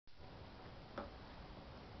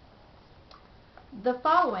The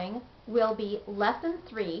following will be Lesson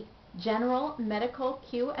 3, General Medical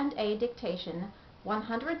Q A Dictation,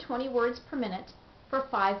 120 words per minute for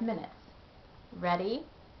 5 minutes. Ready?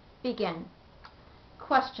 Begin.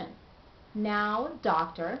 Question. Now,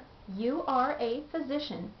 doctor, you are a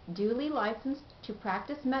physician duly licensed to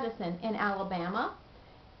practice medicine in Alabama?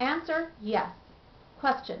 Answer, yes.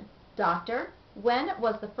 Question. Doctor, when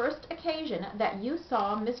was the first occasion that you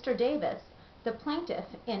saw Mr. Davis, the plaintiff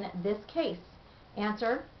in this case?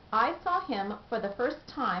 Answer, I saw him for the first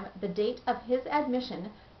time the date of his admission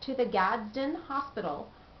to the Gadsden Hospital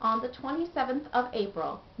on the 27th of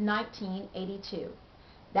April, 1982.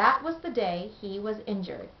 That was the day he was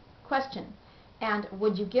injured. Question. And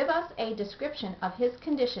would you give us a description of his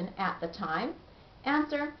condition at the time?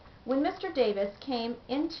 Answer. When Mr. Davis came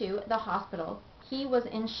into the hospital, he was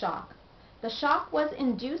in shock. The shock was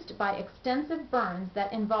induced by extensive burns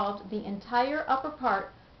that involved the entire upper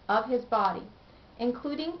part of his body,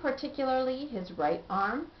 including particularly his right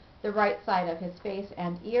arm, the right side of his face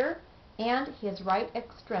and ear, and his right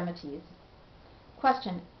extremities.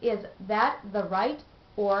 Question. Is that the right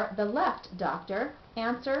or the left, doctor?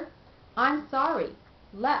 Answer. I'm sorry,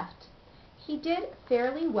 left. He did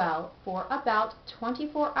fairly well for about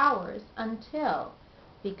 24 hours until,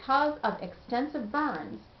 because of extensive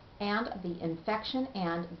burns and the infection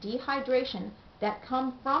and dehydration that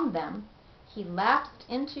come from them, he lapsed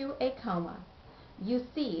into a coma. You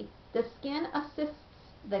see, the skin assists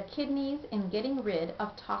the kidneys in getting rid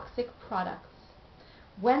of toxic products.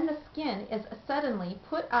 When the skin is suddenly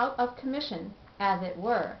put out of commission, as it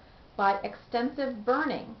were, by extensive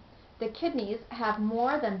burning, the kidneys have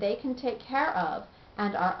more than they can take care of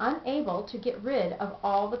and are unable to get rid of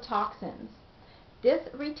all the toxins. This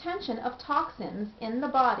retention of toxins in the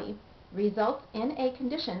body results in a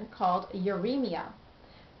condition called uremia.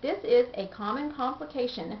 This is a common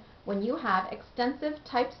complication when you have extensive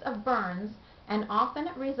types of burns and often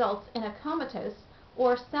results in a comatose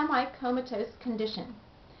or semi-comatose condition.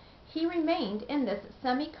 He remained in this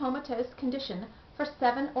semi-comatose condition for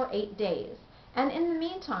 7 or 8 days, and in the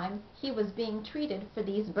meantime he was being treated for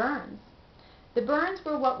these burns. The burns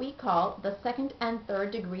were what we call the 2nd and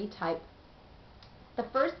 3rd degree type. The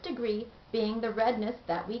 1st degree being the redness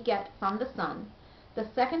that we get from the sun, the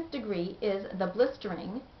 2nd degree is the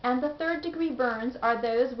blistering, and the 3rd degree burns are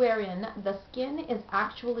those wherein the skin is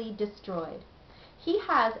actually destroyed. He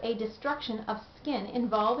has a destruction of skin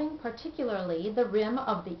involving particularly the rim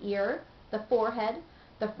of the ear, the forehead,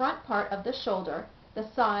 the front part of the shoulder, the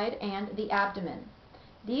side, and the abdomen.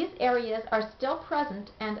 These areas are still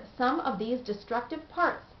present, and some of these destructive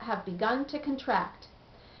parts have begun to contract.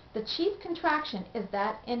 The chief contraction is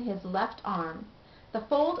that in his left arm. The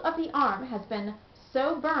fold of the arm has been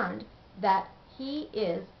so burned that he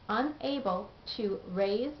is unable to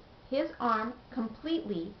raise his arm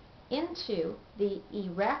completely into the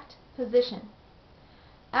erect position.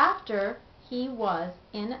 After he was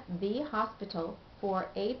in the hospital for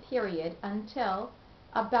a period until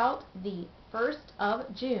about the 1st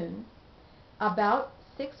of June, about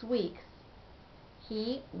 6 weeks,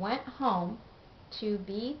 he went home to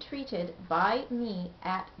be treated by me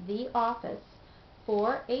at the office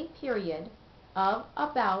for a period of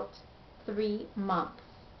about 3 months.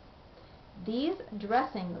 These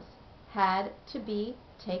dressings had to be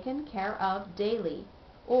taken care of daily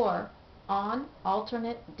or on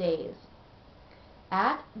alternate days.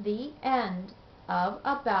 At the end of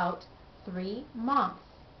about 3 months,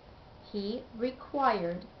 he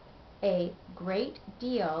required a great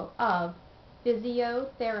deal of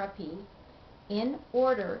physiotherapy in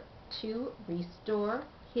order to restore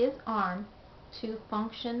his arm to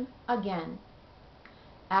function again.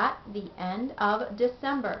 At the end of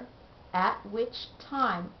December, at which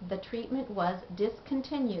time the treatment was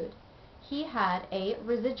discontinued, he had a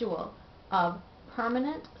residual of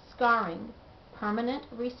permanent scarring, permanent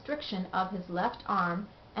restriction of his left arm,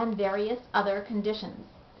 and various other conditions.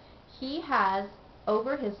 He has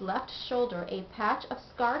over his left shoulder a patch of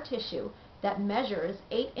scar tissue that measures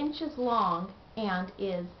 8 inches long and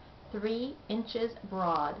is 3 inches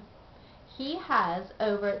broad. He has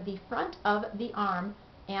over the front of the arm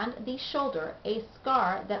and the shoulder a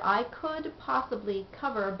scar that I could possibly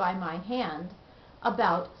cover by my hand,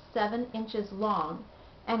 about 7 inches long,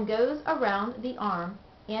 and goes around the arm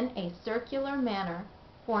in a circular manner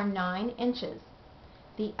for 9 inches.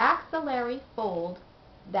 The axillary fold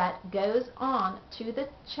that goes on to the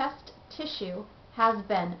chest tissue has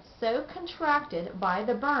been so contracted by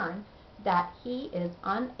the burn that he is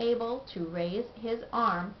unable to raise his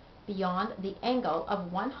arm beyond the angle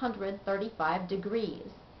of 135 degrees,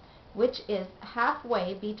 which is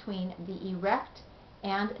halfway between the erect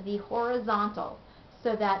and the horizontal,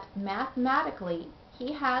 so that mathematically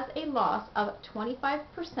he has a loss of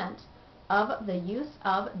 25% of the use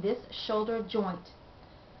of this shoulder joint.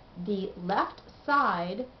 The left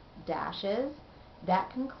side dashes.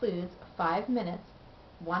 That concludes 5 minutes,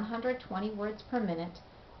 120 words per minute,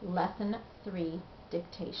 Lesson 3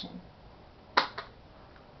 dictation.